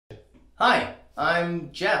Hi,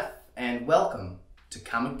 I'm Jeff, and welcome to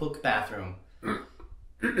Comic Book Bathroom.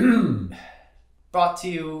 Brought to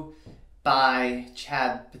you by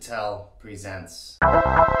Chad Patel Presents.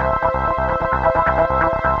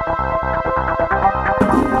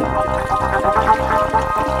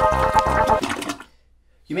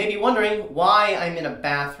 You may be wondering why I'm in a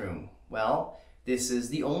bathroom. Well, this is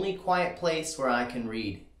the only quiet place where I can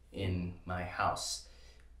read in my house.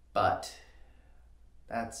 But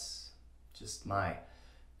that's just my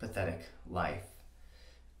pathetic life.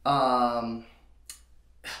 In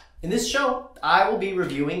this show, I will be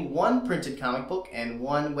reviewing one printed comic book and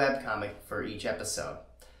one webcomic for each episode.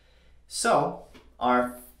 So,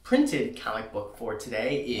 our printed comic book for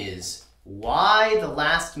today is Why the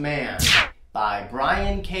Last Man by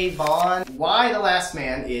Brian K. Vaughan. Why the Last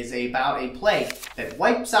Man is about a plague that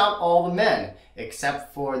wipes out all the men,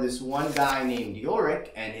 except for this one guy named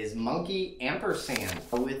Yorick and his monkey Ampersand.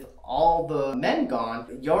 With all the men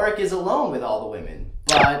gone, Yorick is alone with all the women,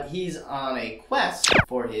 but he's on a quest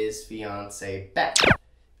for his fiancée, Beth.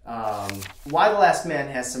 Why the Last Man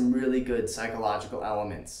has some really good psychological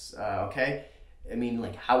elements, okay? I mean,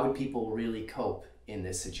 like, how would people really cope in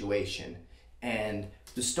this situation? And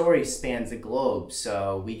the story spans the globe,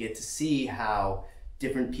 so we get to see how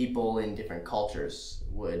different people in different cultures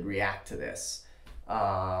would react to this.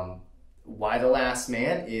 Why the Last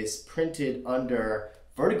Man is printed under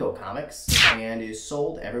Vertigo Comics and is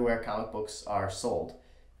sold everywhere comic books are sold.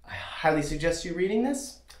 I highly suggest you reading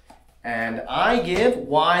this. And I give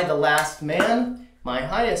Why the Last Man my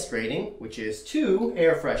highest rating, which is 2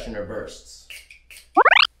 air freshener bursts.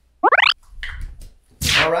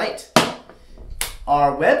 All right.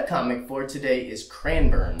 Our webcomic for today is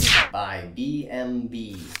Kranburn by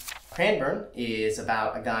BMB. Kranburn is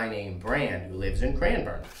about a guy named Brand who lives in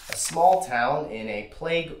Kranburn, a small town in a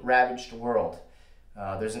plague-ravaged world.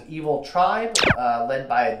 There's an evil tribe led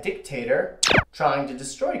by a dictator trying to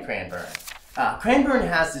destroy Kranburn. Kranburn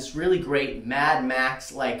has this really great Mad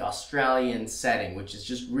Max-like Australian setting, which is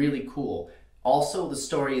just really cool. Also, the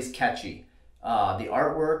story is catchy. The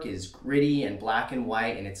artwork is gritty and black and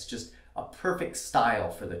white, and it's just a perfect style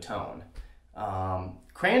for the tone.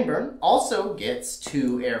 Kranburn also gets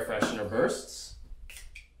 2 air freshener bursts.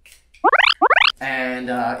 And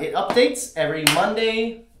it updates every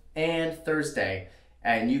Monday and Thursday.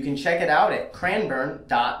 And you can check it out at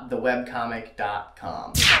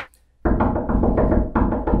cranburn.thewebcomic.com.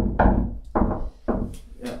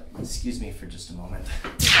 Excuse me for just a moment.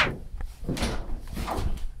 Do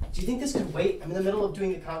you think this could wait? I'm in the middle of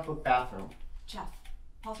doing the comic book bathroom. Jeff,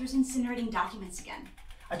 Walter's incinerating documents again.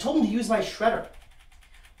 I told him to use my shredder.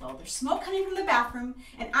 Well, there's smoke coming from the bathroom,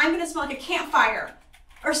 and I'm gonna smell like a campfire.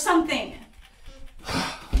 Or something.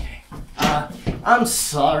 Okay. I'm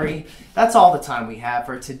sorry. That's all the time we have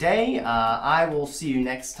for today. I will see you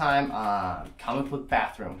next time on Comic Book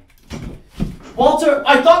Bathroom. Walter,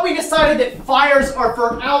 I thought we decided that fires are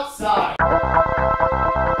for outside.